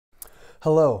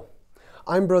Hello,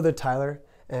 I'm Brother Tyler,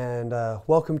 and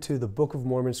welcome to the Book of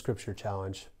Mormon Scripture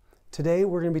Challenge. Today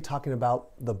we're going to be talking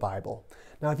about the Bible.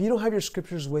 Now, if you don't have your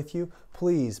scriptures with you,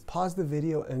 please pause the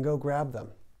video and go grab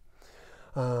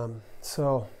them.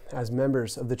 So, as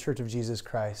members of the Church of Jesus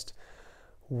Christ,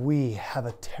 we have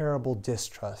a terrible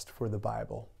distrust for the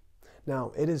Bible.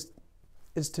 Now,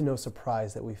 it's to no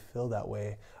surprise that we feel that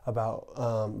way about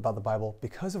the Bible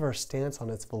because of our stance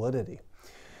on its validity.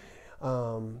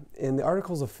 In the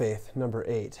Articles of Faith, number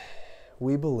 8,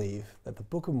 we believe that the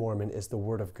Book of Mormon is the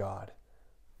Word of God,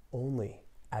 only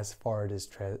as far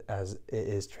as it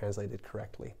is translated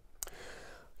correctly.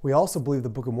 We also believe the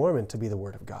Book of Mormon to be the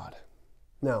Word of God.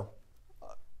 Now,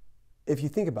 if you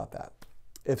think about that,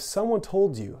 if someone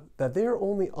told you that they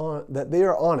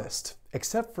are honest,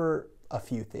 except for a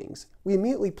few things, we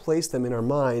immediately place them in our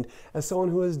mind as someone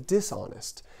who is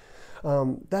dishonest.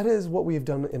 That is what we have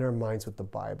done in our minds with the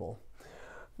Bible.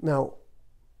 Now,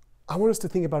 I want us to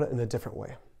think about it in a different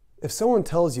way. If someone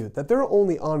tells you that they're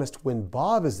only honest when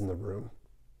Bob is in the room,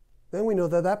 then we know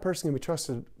that that person can be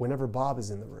trusted whenever Bob is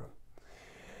in the room.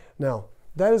 Now,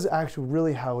 that is actually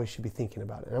really how we should be thinking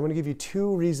about it. And I'm going to give you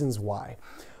two reasons why.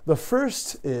 The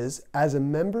first is, as a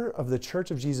member of the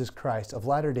Church of Jesus Christ of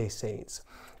Latter-day Saints,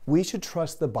 we should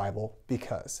trust the Bible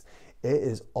because it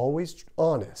is always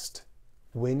honest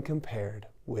when compared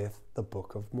with the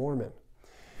Book of Mormon.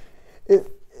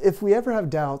 If we ever have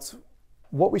doubts,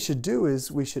 what we should do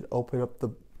is we should open up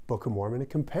the Book of Mormon and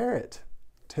compare it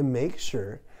to make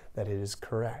sure that it is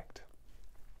correct.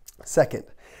 Second,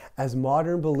 as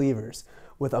modern believers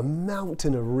with a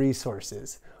mountain of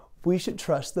resources, we should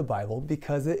trust the Bible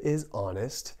because it is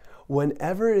honest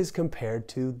whenever it is compared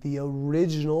to the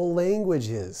original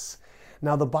languages.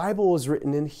 Now, the Bible was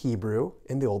written in Hebrew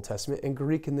in the Old Testament and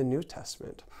Greek in the New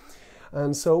Testament.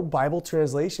 And so Bible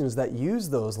translations that use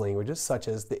those languages, such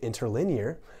as the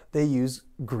interlinear, they use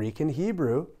Greek and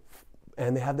Hebrew,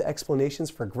 and they have the explanations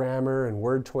for grammar and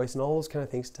word choice and all those kind of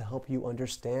things to help you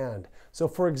understand. So,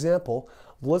 for example,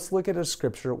 let's look at a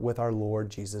scripture with our Lord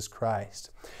Jesus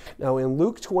Christ. Now, in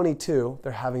Luke 22,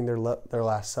 they're having their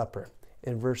Last Supper.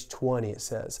 In verse 20, it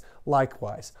says,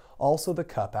 "Likewise, also the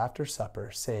cup after supper,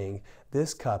 saying,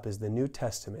 This cup is the New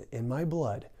Testament in my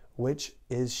blood, which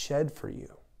is shed for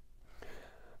you."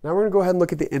 Now we're going to go ahead and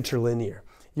look at the interlinear.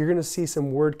 You're going to see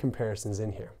some word comparisons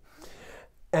in here.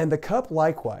 "And the cup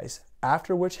likewise,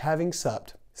 after which having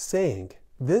supped, saying,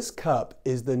 This cup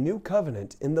is the new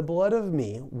covenant in the blood of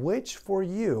me, which for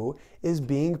you is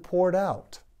being poured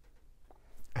out."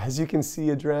 As you can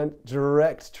see, a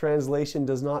direct translation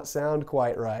does not sound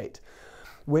quite right.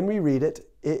 When we read it,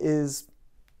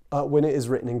 when it is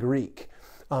written in Greek.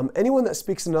 Anyone that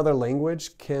speaks another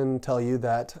language can tell you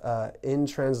that in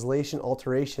translation,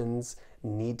 alterations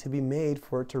need to be made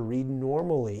for it to read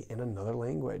normally in another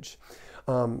language.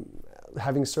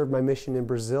 Having served my mission in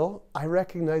Brazil, I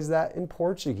recognize that in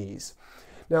Portuguese.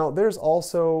 Now, there's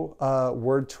also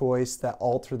word choice that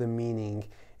alter the meaning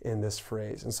in this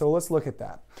phrase. And so let's look at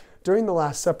that. During the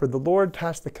Last Supper, the Lord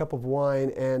passed the cup of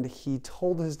wine and he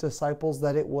told his disciples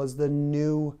that it was the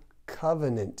new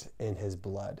covenant in his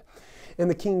blood. In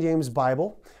the King James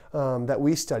Bible that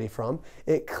we study from,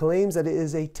 it claims that it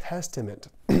is a testament.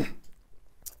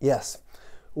 Yes,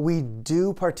 we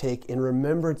do partake in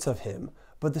remembrance of him,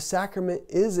 but the sacrament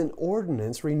is an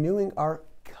ordinance renewing our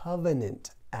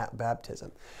covenant at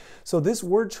baptism. So this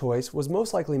word choice was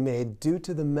most likely made due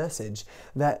to the message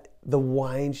that the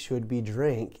wine should be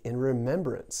drank in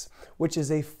remembrance, which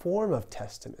is a form of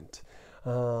testament.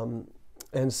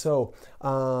 And so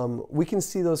we can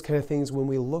see those kind of things when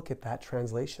we look at that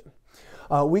translation.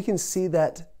 We can see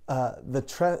that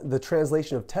the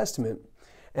translation of testament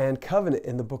and covenant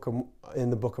in the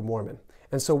Book of Mormon.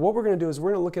 And so what we're going to do is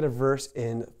we're going to look at a verse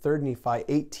in 3 Nephi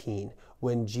 18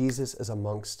 when Jesus is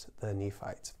amongst the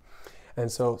Nephites. And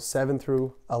so 7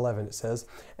 through 11 it says,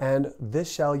 "And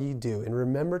this shall ye do in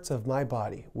remembrance of my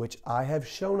body, which I have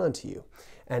shown unto you,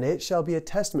 and it shall be a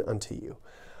testament unto you,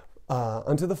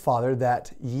 unto the Father,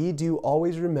 that ye do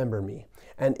always remember me.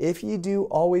 And if ye do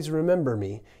always remember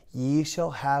me, ye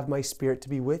shall have my spirit to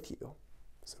be with you."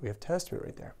 So we have testament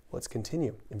right there. Let's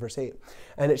continue in verse 8.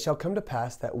 "And it shall come to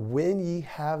pass that when ye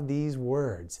have these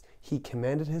words, he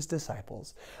commanded his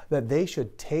disciples that they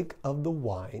should take of the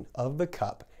wine of the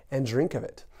cup and drink of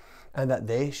it, and that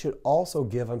they should also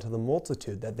give unto the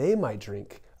multitude that they might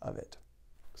drink of it."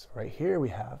 So right here we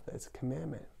have that it's a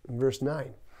commandment. In verse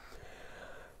 9.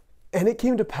 "And it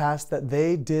came to pass that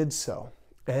they did so,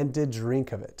 and did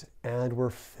drink of it, and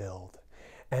were filled.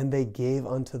 And they gave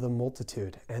unto the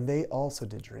multitude, and they also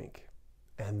did drink,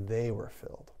 and they were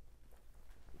filled."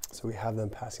 So we have them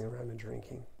passing around and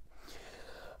drinking.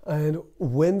 And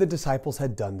when the disciples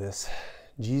had done this,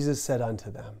 Jesus said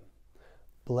unto them,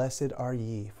 Blessed are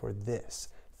ye for this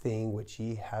thing which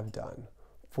ye have done,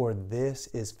 for this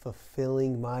is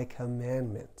fulfilling my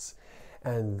commandments.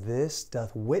 And this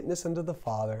doth witness unto the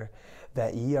Father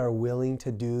that ye are willing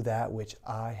to do that which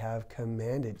I have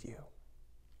commanded you.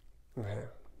 Okay.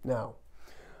 Now,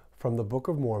 from the Book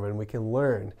of Mormon, we can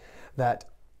learn that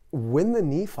when the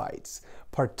Nephites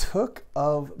partook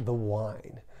of the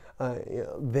wine,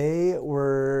 they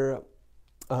were,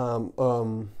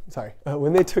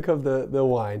 when they took of the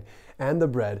wine and the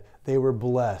bread, they were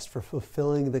blessed for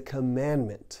fulfilling the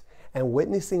commandment and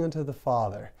witnessing unto the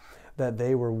Father that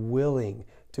they were willing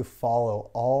to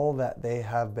follow all that they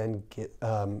have been,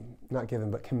 not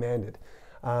given, but commanded.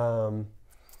 And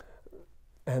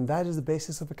that is the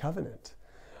basis of a covenant.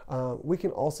 We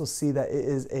can also see that it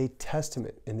is a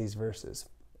testament in these verses.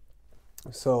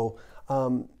 So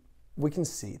we can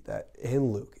see that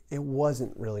in Luke, it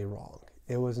wasn't really wrong.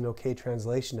 It was an okay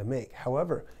translation to make.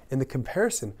 However, in the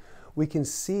comparison, we can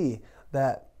see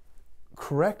that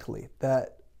correctly,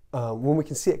 that when we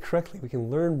can see it correctly, we can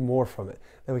learn more from it,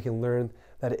 that we can learn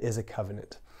that it is a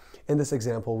covenant. In this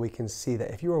example, we can see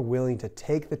that if you are willing to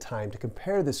take the time to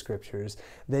compare the scriptures,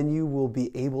 then you will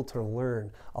be able to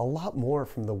learn a lot more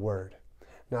from the Word.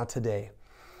 Now today,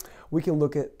 we can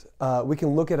look at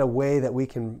a way that we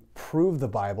can prove the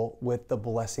Bible with the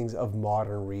blessings of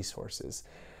modern resources.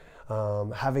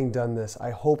 Having done this,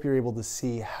 I hope you're able to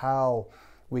see how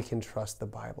we can trust the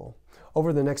Bible.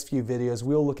 Over the next few videos,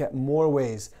 we'll look at more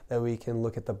ways that we can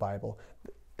look at the Bible.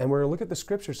 And we're going to look at the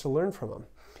scriptures to learn from them.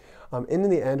 And in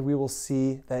the end, we will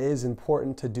see that it is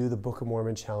important to do the Book of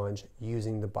Mormon challenge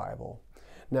using the Bible.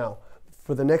 Now,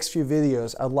 for the next few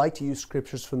videos, I'd like to use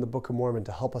scriptures from the Book of Mormon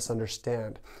to help us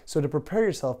understand. So to prepare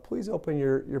yourself, please open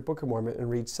your Book of Mormon and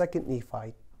read 2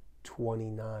 Nephi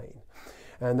 29.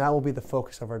 And that will be the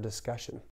focus of our discussion.